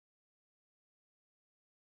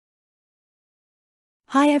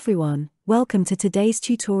Hi everyone, welcome to today's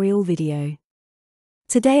tutorial video.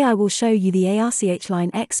 Today I will show you the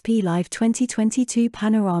ARCHLine.XP Live 2022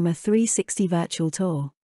 Panorama 360 Virtual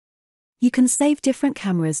Tour. You can save different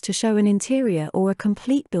cameras to show an interior or a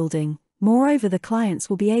complete building. Moreover, the clients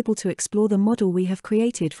will be able to explore the model we have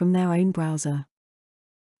created from their own browser.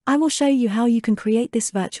 I will show you how you can create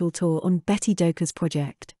this virtual tour on Betty Doka's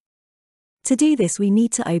project. To do this, we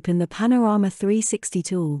need to open the Panorama 360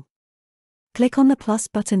 tool. Click on the plus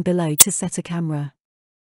button below to set a camera.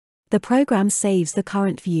 The program saves the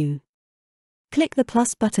current view. Click the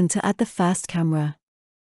plus button to add the first camera.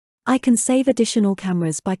 I can save additional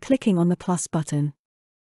cameras by clicking on the plus button.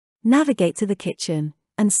 Navigate to the kitchen,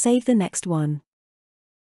 and save the next one.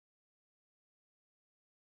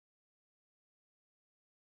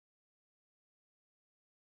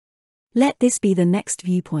 Let this be the next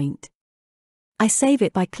viewpoint. I save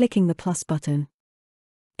it by clicking the plus button.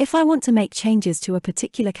 If I want to make changes to a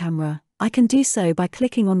particular camera, I can do so by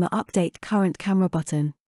clicking on the Update Current Camera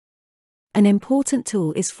button. An important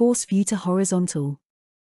tool is Force View to Horizontal.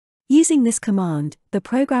 Using this command, the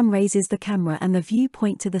program raises the camera and the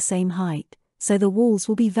viewpoint to the same height, so the walls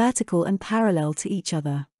will be vertical and parallel to each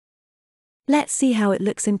other. Let's see how it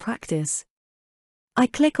looks in practice. I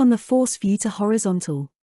click on the Force View to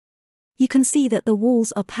Horizontal. You can see that the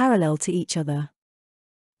walls are parallel to each other.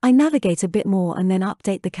 I navigate a bit more and then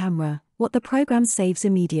update the camera, what the program saves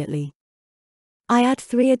immediately. I add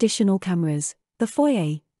 3 additional cameras, the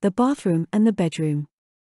foyer, the bathroom and the bedroom.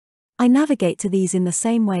 I navigate to these in the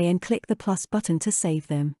same way and click the plus button to save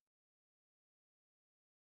them.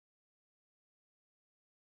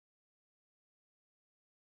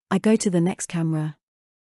 I go to the next camera.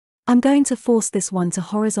 I'm going to force this one to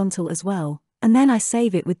horizontal as well, and then I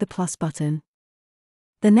save it with the plus button.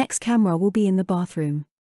 The next camera will be in the bathroom.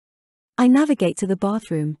 I navigate to the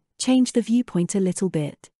bathroom, change the viewpoint a little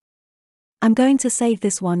bit. I'm going to save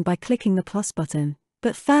this one by clicking the plus button,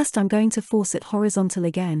 but first I'm going to force it horizontal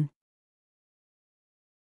again.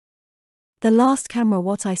 The last camera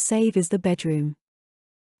what I save is the bedroom.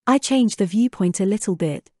 I change the viewpoint a little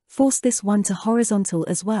bit, force this one to horizontal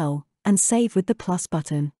as well, and save with the plus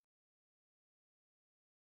button.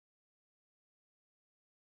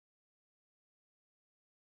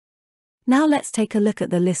 Now let's take a look at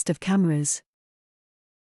the list of cameras.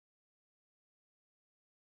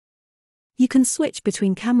 You can switch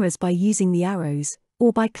between cameras by using the arrows,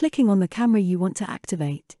 or by clicking on the camera you want to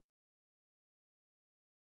activate.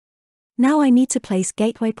 Now I need to place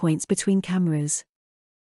gateway points between cameras.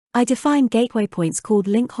 I define gateway points called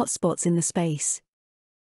link hotspots in the space.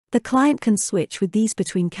 The client can switch with these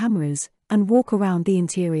between cameras, and walk around the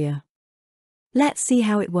interior. Let's see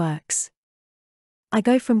how it works. I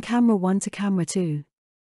go from camera 1 to camera 2.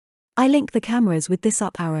 I link the cameras with this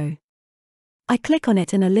up arrow. I click on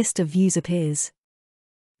it and a list of views appears.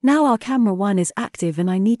 Now our camera 1 is active and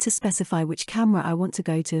I need to specify which camera I want to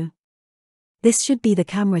go to. This should be the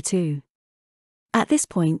camera 2. At this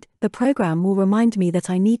point, the program will remind me that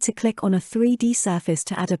I need to click on a 3D surface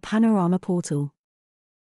to add a panorama portal.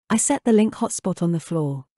 I set the link hotspot on the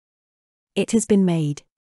floor. It has been made.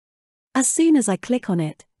 As soon as I click on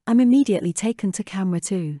it, I'm immediately taken to camera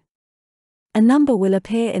 2. A number will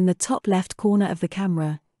appear in the top left corner of the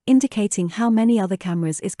camera, indicating how many other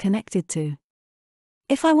cameras is connected to.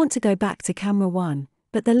 If I want to go back to camera 1,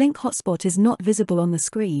 but the link hotspot is not visible on the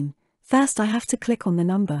screen, first I have to click on the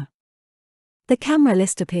number. The camera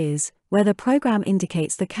list appears, where the program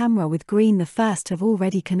indicates the camera with green the first have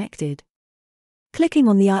already connected. Clicking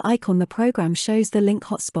on the eye icon, the program shows the link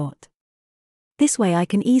hotspot. This way I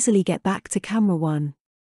can easily get back to camera 1.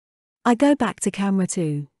 I go back to camera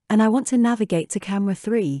 2, and I want to navigate to camera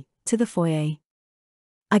 3, to the foyer.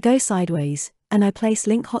 I go sideways, and I place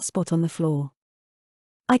link hotspot on the floor.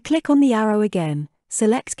 I click on the arrow again,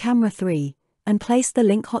 select camera 3, and place the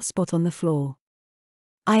link hotspot on the floor.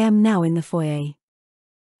 I am now in the foyer.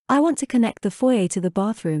 I want to connect the foyer to the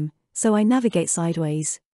bathroom, so I navigate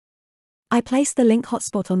sideways. I place the link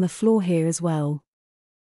hotspot on the floor here as well.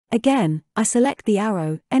 Again, I select the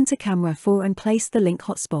arrow, enter camera 4 and place the link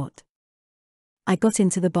hotspot. I got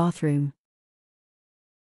into the bathroom.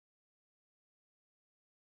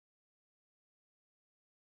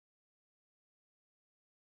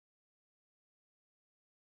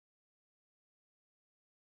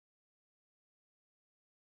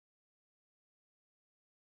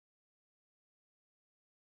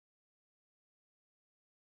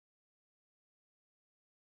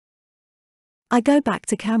 I go back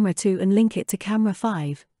to camera 2 and link it to camera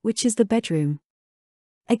 5, which is the bedroom.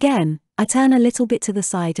 Again, I turn a little bit to the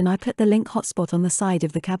side and I put the link hotspot on the side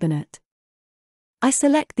of the cabinet. I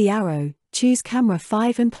select the arrow, choose camera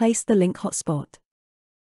 5 and place the link hotspot.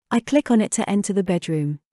 I click on it to enter the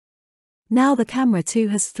bedroom. Now the camera 2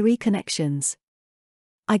 has 3 connections.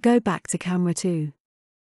 I go back to camera 2.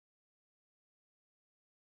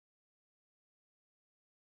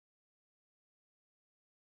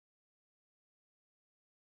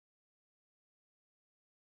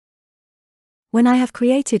 When I have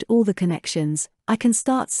created all the connections, I can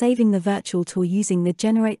start saving the virtual tour using the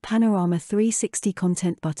Generate Panorama 360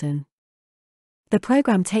 content button. The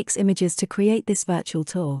program takes images to create this virtual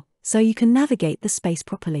tour, so you can navigate the space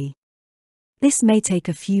properly. This may take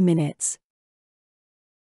a few minutes.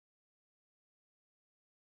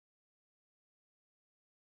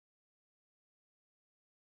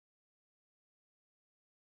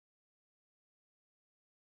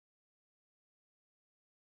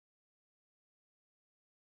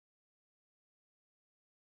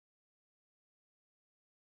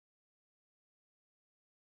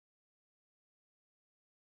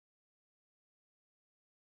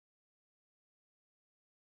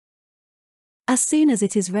 As soon as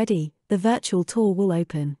it is ready, the virtual tour will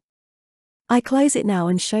open. I close it now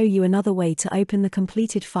and show you another way to open the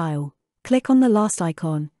completed file. Click on the last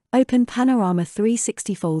icon, open Panorama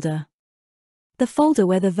 360 folder. The folder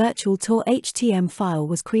where the virtual tour HTML file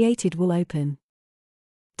was created will open.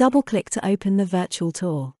 Double-click to open the virtual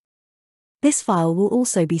tour. This file will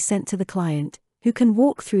also be sent to the client, who can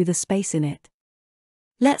walk through the space in it.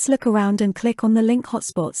 Let's look around and click on the link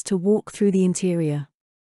hotspots to walk through the interior.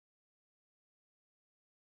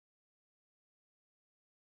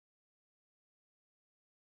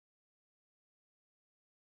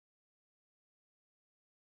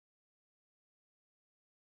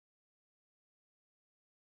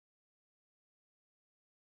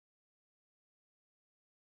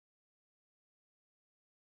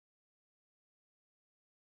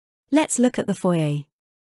 Let's look at the foyer.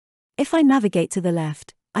 If I navigate to the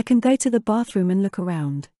left, I can go to the bathroom and look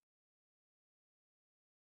around.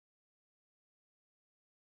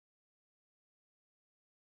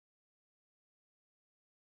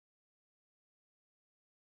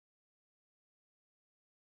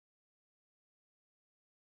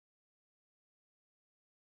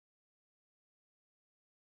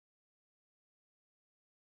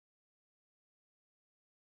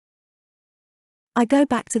 I go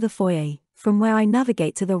back to the foyer, from where I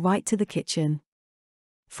navigate to the right to the kitchen.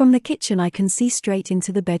 From the kitchen I can see straight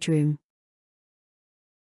into the bedroom.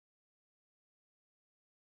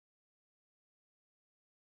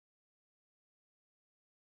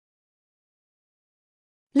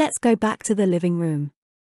 Let's go back to the living room.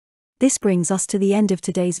 This brings us to the end of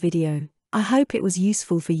today's video. I hope it was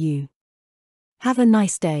useful for you. Have a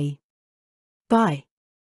nice day. Bye.